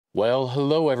Well,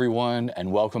 hello everyone,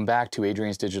 and welcome back to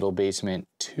Adrian's Digital Basement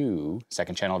 2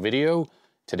 second channel video.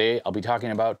 Today I'll be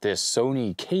talking about this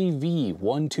Sony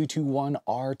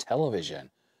KV-1221R television.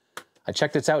 I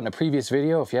checked this out in a previous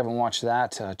video. If you haven't watched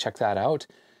that, check that out.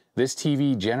 This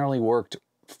TV generally worked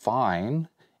fine.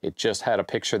 It just had a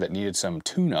picture that needed some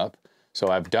tune-up, so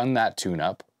I've done that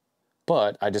tune-up.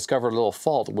 But I discovered a little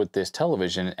fault with this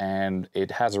television, and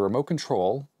it has a remote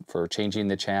control for changing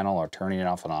the channel or turning it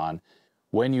off and on.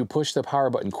 When you push the power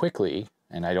button quickly,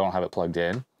 and I don't have it plugged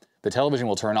in, the television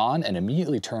will turn on and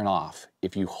immediately turn off.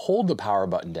 If you hold the power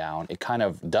button down, it kind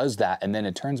of does that and then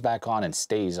it turns back on and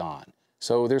stays on.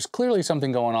 So there's clearly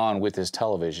something going on with this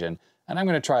television, and I'm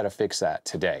going to try to fix that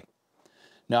today.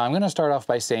 Now I'm going to start off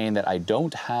by saying that I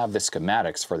don't have the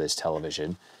schematics for this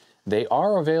television. They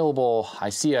are available. I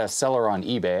see a seller on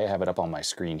eBay. I have it up on my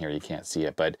screen here. You can't see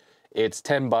it, but it's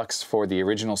 10 bucks for the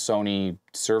original Sony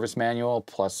service manual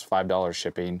plus $5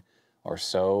 shipping or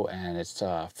so, and it's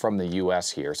from the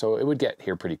US here, so it would get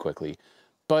here pretty quickly.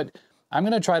 But I'm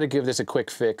going to try to give this a quick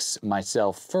fix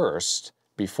myself first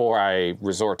before I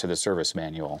resort to the service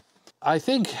manual. I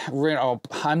think,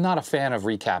 I'm not a fan of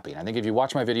recapping. I think if you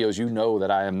watch my videos, you know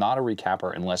that I am not a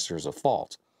recapper unless there's a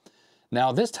fault.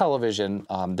 Now this television,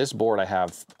 this board I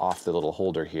have off the little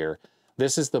holder here,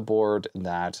 this is the board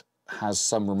that has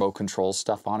some remote control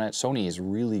stuff on it. Sony is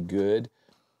really good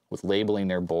with labeling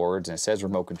their boards, and it says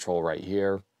remote control right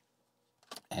here.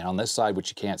 And on this side, which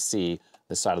you can't see,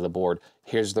 this side of the board,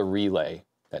 here's the relay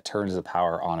that turns the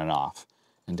power on and off.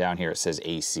 And down here it says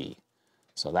AC.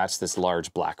 So that's this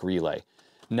large black relay.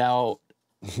 Now,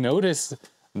 notice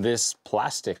this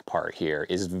plastic part here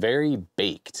is very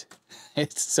baked.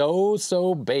 It's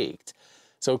so baked.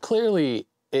 So clearly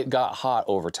it got hot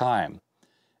over time.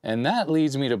 And that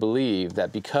leads me to believe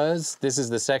that because this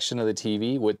is the section of the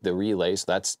TV with the relay, so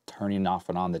that's turning off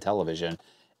and on the television,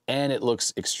 and it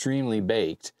looks extremely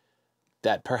baked,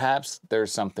 that perhaps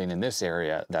there's something in this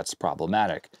area that's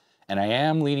problematic. And I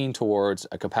am leaning towards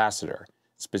a capacitor,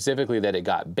 specifically that it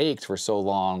got baked for so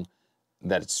long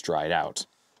that it's dried out.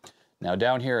 Now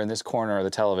down here in this corner of the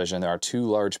television, there are two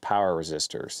large power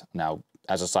resistors. Now,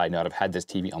 as a side note, I've had this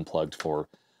TV unplugged for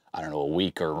I don't know, a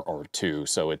week or two,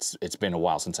 so it's been a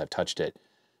while since I've touched it.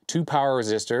 Two power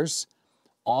resistors.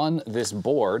 On this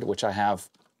board, which I have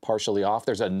partially off,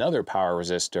 there's another power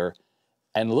resistor,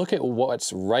 and look at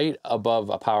what's right above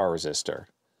a power resistor.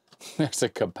 There's a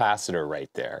capacitor right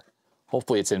there.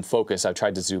 Hopefully it's in focus. I've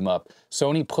tried to zoom up.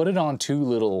 Sony put it on two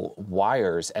little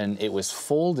wires, and it was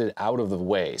folded out of the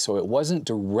way, so it wasn't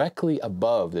directly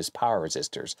above this power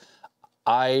resistors.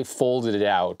 I folded it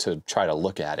out to try to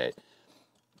look at it.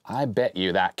 I bet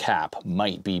you that cap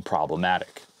might be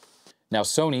problematic. Now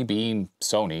Sony, being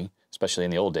Sony, especially in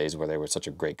the old days where they were such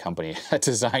a great company at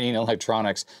designing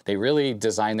electronics, they really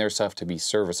designed their stuff to be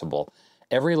serviceable.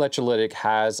 Every electrolytic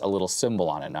has a little symbol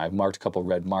on it, and I've marked a couple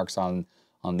red marks on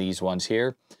these ones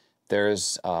here.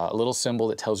 There's a little symbol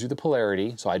that tells you the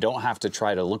polarity, so I don't have to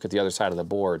try to look at the other side of the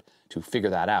board to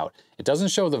figure that out. It doesn't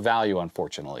show the value,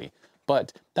 unfortunately,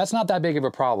 but that's not that big of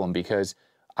a problem because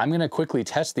I'm going to quickly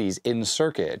test these in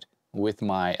circuit with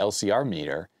my Lcr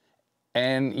meter,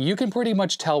 and you can pretty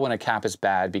much tell when a cap is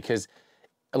bad because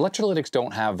electrolytics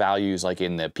don't have values like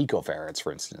in the picofarads,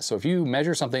 for instance. So if you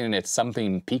measure something and it's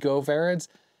something picofarads,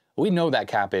 we know that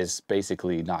cap is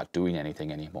basically not doing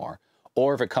anything anymore,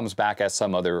 or if it comes back as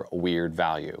some other weird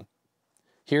value.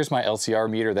 Here's my Lcr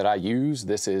meter that I use.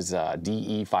 This is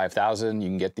DE5000. You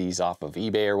can get these off of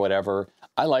eBay or whatever.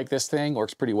 I like this thing,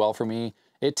 works pretty well for me.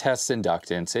 It tests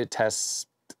inductance, it tests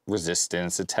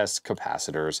resistance, it tests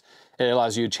capacitors. It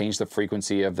allows you to change the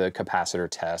frequency of the capacitor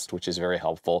test, which is very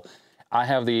helpful. I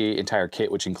have the entire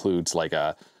kit, which includes like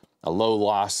a low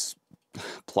loss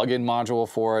plug-in module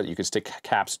for it. You can stick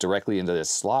caps directly into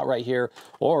this slot right here,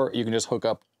 or you can just hook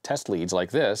up test leads like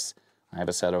this. I have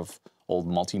a set of old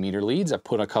multimeter leads. I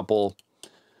put a couple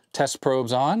test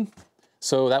probes on,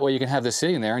 so that way you can have this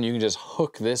sitting there and you can just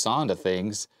hook this onto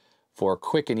things for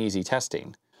quick and easy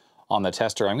testing. On the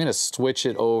tester, I'm going to switch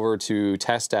it over to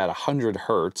test at 100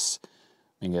 Hertz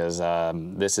because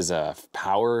this is a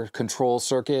power control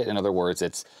circuit. In other words,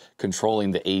 it's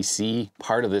controlling the AC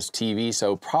part of this TV,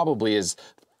 so probably is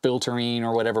filtering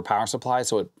or whatever power supply,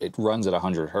 so it runs at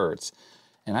 100 Hertz.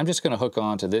 And I'm just going to hook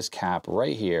onto this cap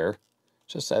right here,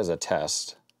 just as a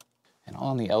test. And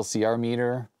on the Lcr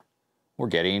meter, we're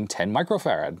getting 10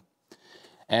 microfarad.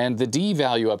 And the D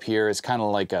value up here is kind of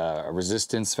like a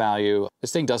resistance value.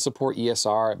 This thing does support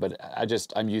ESR, but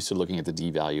I'm used to looking at the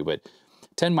D value, but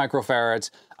 10 microfarads.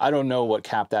 I don't know what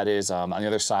cap that is. On the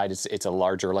other side, it's a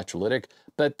larger electrolytic,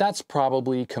 but that's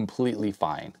probably completely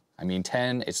fine. I mean,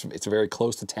 10, it's very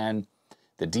close to 10.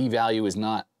 The D value is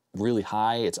not really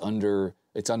high, it's under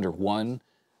 1.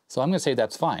 So I'm gonna say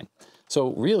that's fine.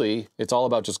 So really, it's all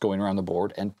about just going around the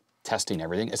board and testing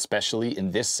everything, especially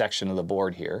in this section of the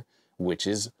board here, which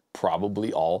is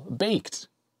probably all baked.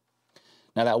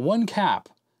 Now that one cap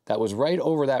that was right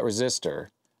over that resistor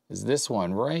is this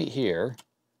one right here.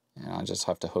 And I'll just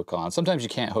have to hook on. Sometimes you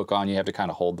can't hook on, you have to kind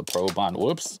of hold the probe on,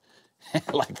 whoops,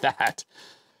 like that.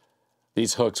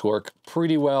 These hooks work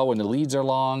pretty well when the leads are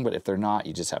long, but if they're not,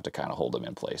 you just have to kind of hold them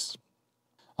in place.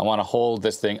 I want to hold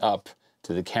this thing up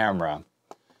to the camera.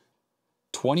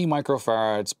 20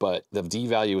 microfarads, but the D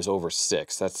value is over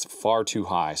 6. That's far too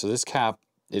high. So this cap,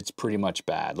 it's pretty much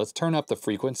bad. Let's turn up the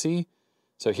frequency.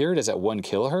 So here it is at 1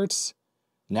 kilohertz.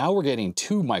 Now we're getting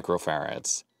 2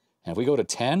 microfarads. And if we go to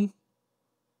 10,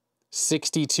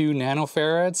 62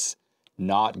 nanofarads,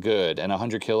 not good. And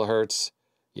 100 kilohertz,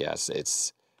 yes,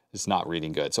 it's not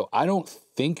reading good. So I don't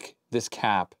think this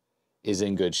cap is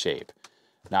in good shape.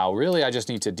 Now, really, I just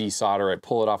need to desolder it,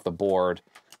 pull it off the board.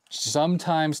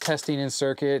 Sometimes testing in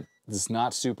circuit is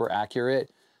not super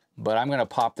accurate, but I'm gonna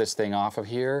pop this thing off of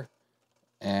here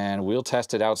and we'll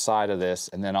test it outside of this,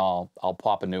 and then I'll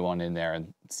pop a new one in there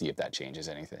and see if that changes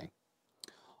anything.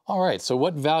 All right, so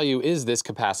what value is this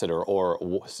capacitor, or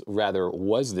rather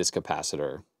was this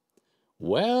capacitor?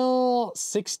 Well,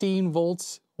 16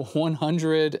 volts,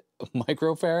 100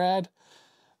 microfarad.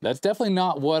 That's definitely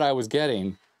not what I was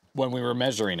getting when we were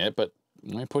measuring it, but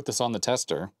let me put this on the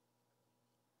tester.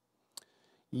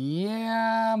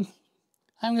 Yeah,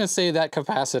 I'm gonna say that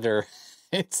capacitor,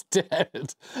 it's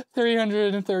dead.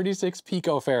 336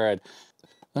 picofarad.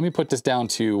 Let me put this down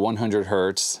to 100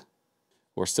 Hertz.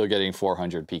 We're still getting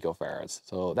 400 picofarads.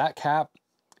 So that cap,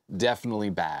 definitely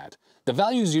bad. The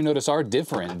values you notice are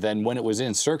different than when it was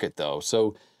in circuit though.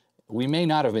 So we may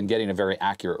not have been getting a very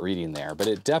accurate reading there, but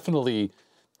it definitely,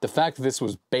 the fact that this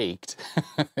was baked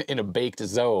in a baked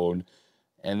zone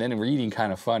and then reading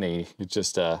kind of funny, it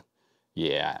just,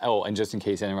 yeah. Oh, and just in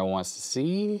case anyone wants to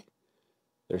see,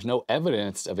 there's no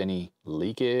evidence of any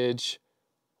leakage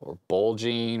or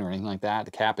bulging or anything like that.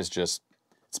 The cap is just,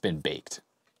 it's been baked.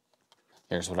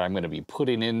 Here's what I'm going to be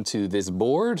putting into this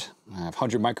board. I have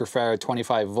 100 microfarad,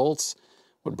 25 volts.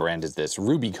 What brand is this?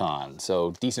 Rubicon.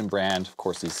 So decent brand. Of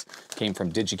course, these came from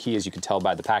DigiKey, as you can tell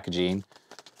by the packaging.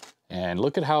 And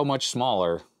look at how much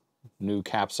smaller new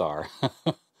caps are.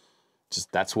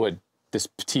 Just that's what this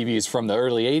TV is from, the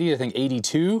early 80s, I think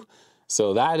 82.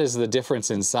 So that is the difference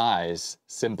in size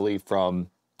simply from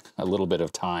a little bit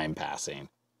of time passing.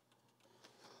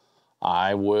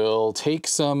 I will take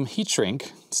some heat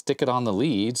shrink, stick it on the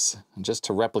leads, just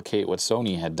to replicate what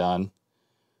Sony had done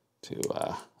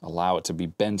to allow it to be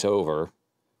bent over.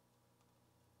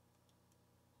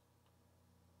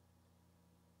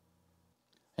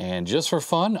 And just for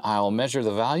fun, I'll measure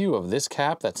the value of this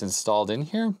cap that's installed in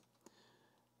here.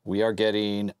 We are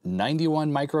getting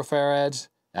 91 microfarads,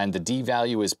 and the D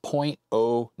value is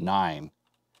 0.09.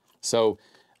 So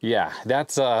yeah,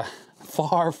 that's a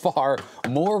far, far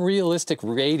more realistic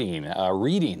reading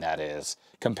that is,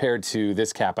 compared to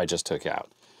this cap I just took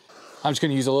out. I'm just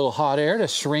gonna use a little hot air to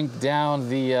shrink down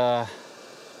the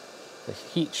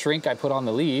heat shrink I put on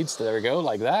the leads. There we go,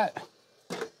 like that.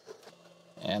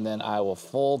 And then I will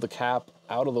fold the cap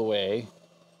out of the way,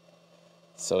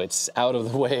 so it's out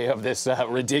of the way of this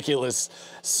ridiculous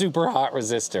super hot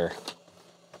resistor.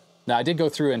 Now I did go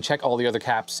through and check all the other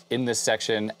caps in this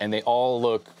section and they all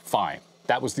look fine.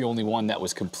 That was the only one that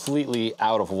was completely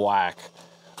out of whack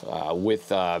with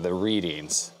the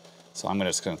readings. So I'm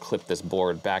just gonna clip this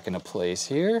board back into place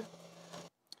here.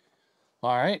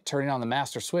 All right, turning on the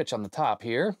master switch on the top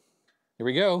here. Here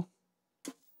we go.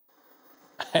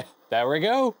 There we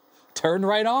go. Turned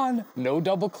right on. No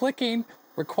double clicking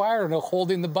required, no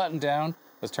holding the button down.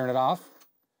 Let's turn it off.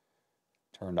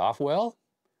 Turned off well.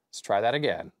 Let's try that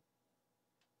again.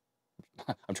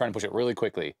 I'm trying to push it really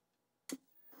quickly.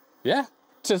 Yeah,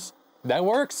 just, that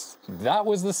works. That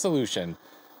was the solution.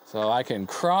 So I can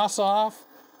cross off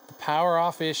the power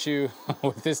off issue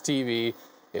with this TV.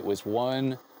 It was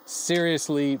one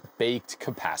seriously baked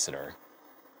capacitor.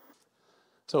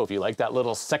 So if you like that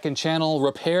little second channel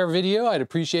repair video, I'd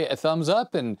appreciate a thumbs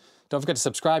up, and don't forget to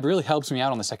subscribe. It really helps me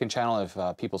out on the second channel if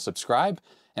people subscribe.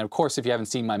 And of course, if you haven't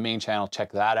seen my main channel,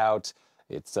 check that out.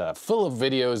 It's full of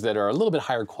videos that are a little bit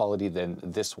higher quality than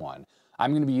this one.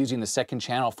 I'm gonna be using the second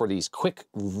channel for these quick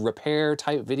repair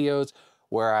type videos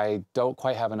where I don't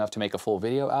quite have enough to make a full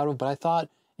video out of, but I thought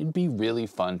it'd be really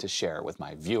fun to share with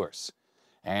my viewers.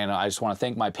 And I just want to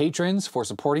thank my patrons for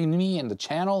supporting me and the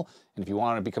channel. And if you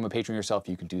want to become a patron yourself,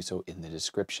 you can do so in the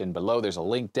description below. There's a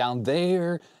link down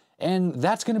there. And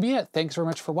that's gonna be it. Thanks very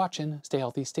much for watching. Stay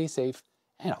healthy, stay safe,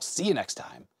 and I'll see you next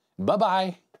time.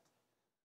 Bye-bye.